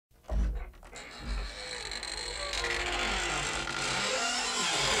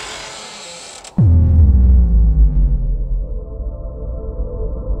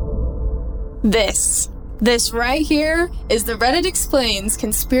This right here is the Reddit Explains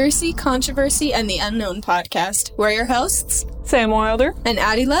Conspiracy, Controversy, and the Unknown podcast. We're your hosts, Sam Wilder and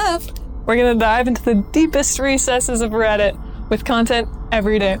Addie Love. We're going to dive into the deepest recesses of Reddit with content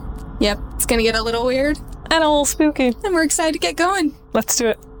every day. Yep, it's going to get a little weird. And a little spooky. And we're excited to get going. Let's do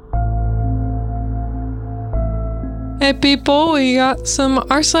it. Hey people, we got some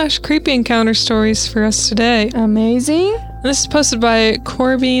r/creepy encounter stories for us today. Amazing. This is posted by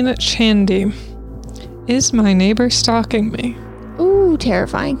Corbin Chandy. Is my neighbor stalking me? Ooh,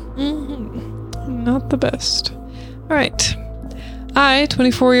 terrifying. Not the best. Alright. I,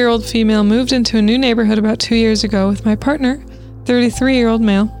 24-year-old female, moved into a new neighborhood about 2 years ago with my partner, 33-year-old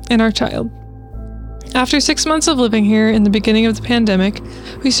male, and our child. After 6 months of living here in the beginning of the pandemic,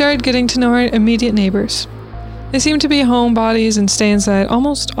 we started getting to know our immediate neighbors. They seem to be homebodies and stay inside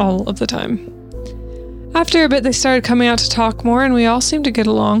almost all of the time. After a bit, they started coming out to talk more, and we all seemed to get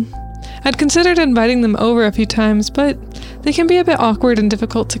along. I'd considered inviting them over a few times, but they can be a bit awkward and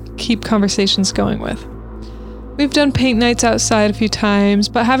difficult to keep conversations going with. We've done paint nights outside a few times,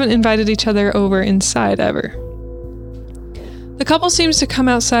 but haven't invited each other over inside ever. The couple seems to come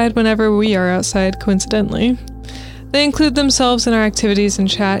outside whenever we are outside, coincidentally. They include themselves in our activities and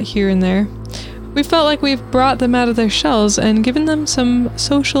chat here and there. We felt like we've brought them out of their shells and given them some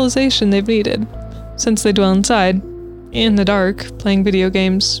socialization they've needed, since they dwell inside, in the dark, playing video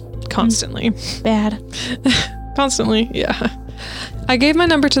games constantly. Bad. Constantly, yeah. I gave my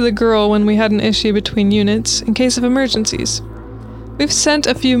number to the girl when we had an issue between units in case of emergencies. We've sent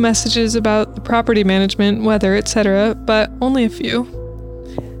a few messages about the property management, weather, etc., but only a few.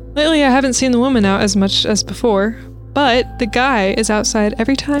 Lately, I haven't seen the woman out as much as before, but the guy is outside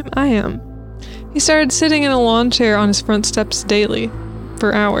every time I am. He started sitting in a lawn chair on his front steps daily,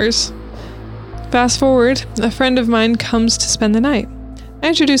 for hours. Fast forward, a friend of mine comes to spend the night. I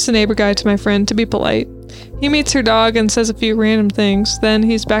introduce the neighbor guy to my friend to be polite. He meets her dog and says a few random things, then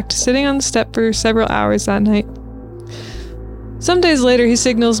he's back to sitting on the step for several hours that night. Some days later, he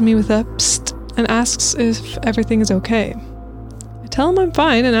signals me with a psst and asks if everything is okay. I tell him I'm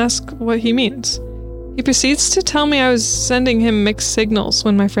fine and ask what he means. He proceeds to tell me I was sending him mixed signals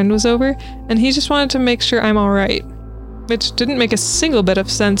when my friend was over, and he just wanted to make sure I'm alright. Which didn't make a single bit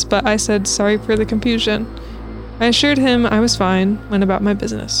of sense, but I said sorry for the confusion. I assured him I was fine, went about my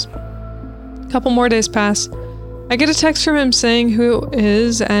business. A couple more days pass. I get a text from him saying who it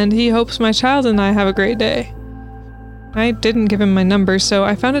is, and he hopes my child and I have a great day. I didn't give him my number, so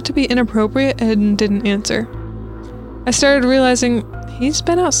I found it to be inappropriate and didn't answer. I started realizing he's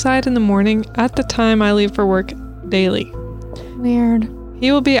been outside in the morning at the time I leave for work daily. Weird.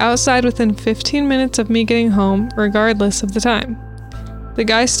 He will be outside within 15 minutes of me getting home, regardless of the time. The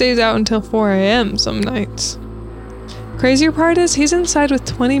guy stays out until 4 a.m. some nights. Crazier part is he's inside with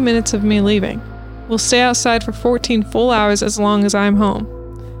 20 minutes of me leaving. We'll stay outside for 14 full hours as long as I'm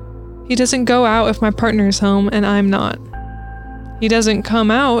home. He doesn't go out if my partner is home and I'm not. He doesn't come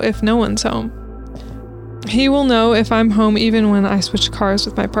out if no one's home. He will know if I'm home even when I switch cars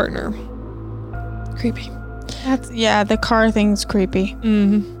with my partner. Creepy. The car thing's creepy.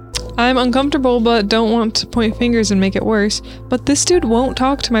 I'm uncomfortable but don't want to point fingers and make it worse, but this dude won't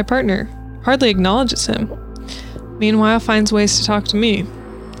talk to my partner, hardly acknowledges him. Meanwhile, finds ways to talk to me.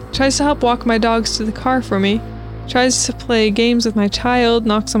 Tries to help walk my dogs to the car for me. Tries to play games with my child,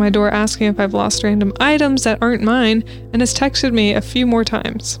 knocks on my door asking if I've lost random items that aren't mine, and has texted me a few more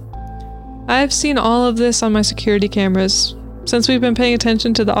times. I've seen all of this on my security cameras. Since we've been paying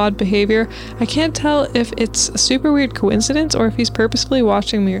attention to the odd behavior, I can't tell if it's a super weird coincidence or if he's purposefully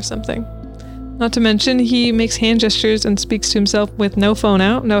watching me or something. Not to mention, he makes hand gestures and speaks to himself with no phone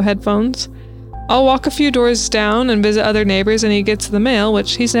out, no headphones. I'll walk a few doors down and visit other neighbors and he gets the mail,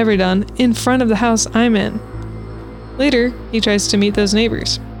 which he's never done, in front of the house I'm in. Later, he tries to meet those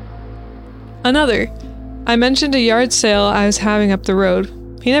neighbors. I mentioned a yard sale I was having up the road.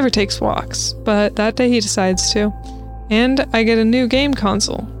 He never takes walks, but that day he decides to. And I get a new game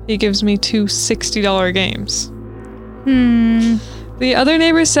console. He gives me 2 $60 games. The other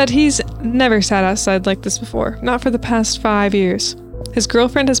neighbor said he's never sat outside like this before, not for the past 5 years. His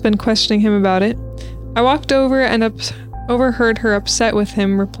girlfriend has been questioning him about it. I walked over and overheard her upset with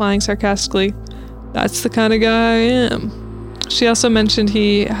him, replying sarcastically, "That's the kind of guy I am." She also mentioned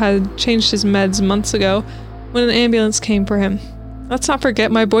he had changed his meds months ago when an ambulance came for him. Let's not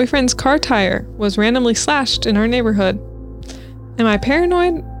forget my boyfriend's car tire was randomly slashed in our neighborhood. Am I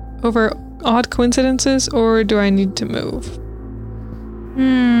paranoid over odd coincidences, or do I need to move?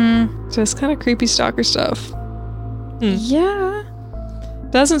 Just kind of creepy stalker stuff. Yeah.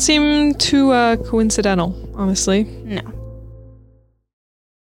 Doesn't seem too coincidental, honestly. No.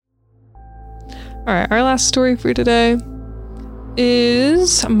 Alright, our last story for today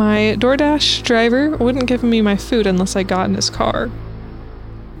is my DoorDash driver wouldn't give me my food unless I got in his car.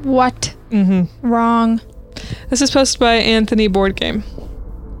 What? Wrong. This is posted by Anthony Boardgame.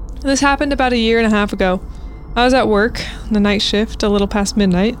 This happened about 1.5 years ago. I was at work, the night shift, a little past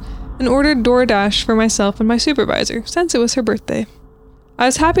midnight, and ordered DoorDash for myself and my supervisor, since it was her birthday. I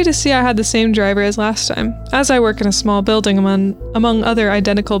was happy to see I had the same driver as last time, as I work in a small building among other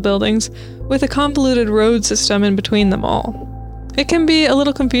identical buildings, with a convoluted road system in between them all. It can be a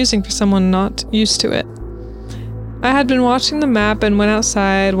little confusing for someone not used to it. I had been watching the map and went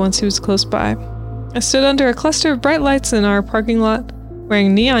outside once he was close by. I stood under a cluster of bright lights in our parking lot,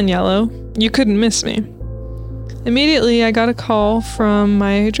 wearing neon yellow. You couldn't miss me. Immediately, I got a call from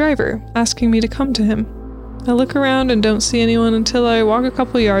my driver, asking me to come to him. I look around and don't see anyone until I walk a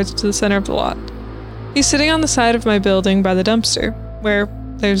couple yards to the center of the lot. He's sitting on the side of my building by the dumpster, where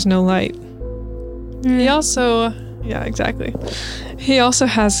there's no light. He also... Yeah, exactly. He also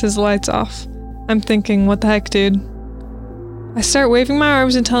has his lights off. I'm thinking, what the heck, dude? I start waving my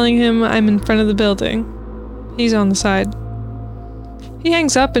arms and telling him I'm in front of the building. He's on the side. He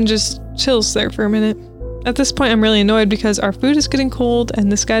hangs up and just chills there for a minute. At this point, I'm really annoyed because our food is getting cold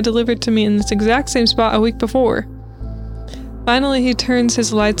and this guy delivered to me in this exact same spot a week before. Finally, he turns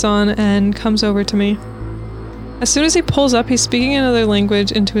his lights on and comes over to me. As soon as he pulls up, he's speaking another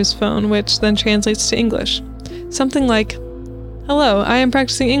language into his phone, which then translates to English. Something like, "Hello, I am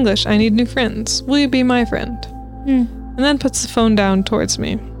practicing English. I need new friends. Will you be my friend?" And then puts the phone down towards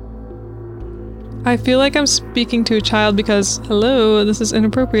me. I feel like I'm speaking to a child because, hello, this is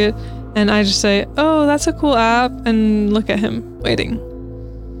inappropriate, and I just say, "Oh, that's a cool app," and look at him, waiting.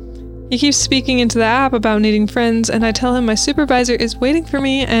 He keeps speaking into the app about needing friends, and I tell him my supervisor is waiting for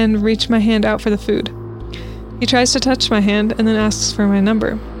me and reach my hand out for the food. He tries to touch my hand and then asks for my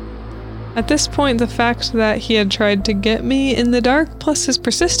number. At this point, the fact that he had tried to get me in the dark, plus his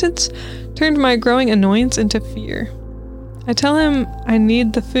persistence, turned my growing annoyance into fear. I tell him I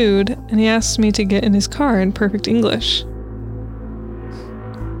need the food, and he asks me to get in his car in perfect English.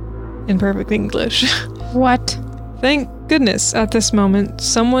 In perfect English. What? Thank goodness, at this moment,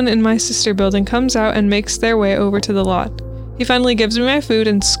 someone in my sister building comes out and makes their way over to the lot. He finally gives me my food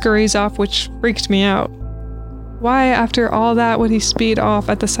and scurries off, which freaked me out. Why, after all that, would he speed off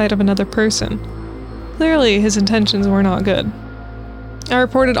at the sight of another person? Clearly, his intentions were not good. I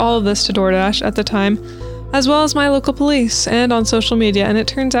reported all of this to DoorDash at the time, as well as my local police and on social media, and it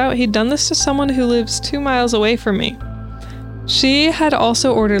turns out he'd done this to someone who lives 2 miles away from me. She had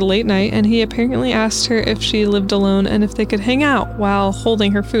also ordered late night, and he apparently asked her if she lived alone and if they could hang out while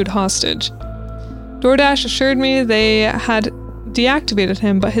holding her food hostage. DoorDash assured me they had deactivated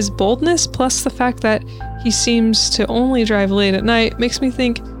him, but his boldness plus the fact that he seems to only drive late at night makes me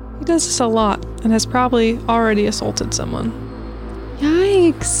think he does this a lot and has probably already assaulted someone.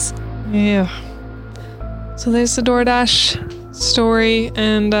 Yikes. Yeah. So there's the DoorDash story,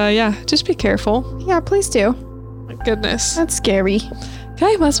 and yeah, just be careful. Yeah, please do. My goodness. That's scary.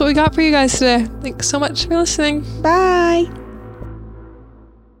 Okay, well, that's what we got for you guys today. Thanks so much for listening. Bye.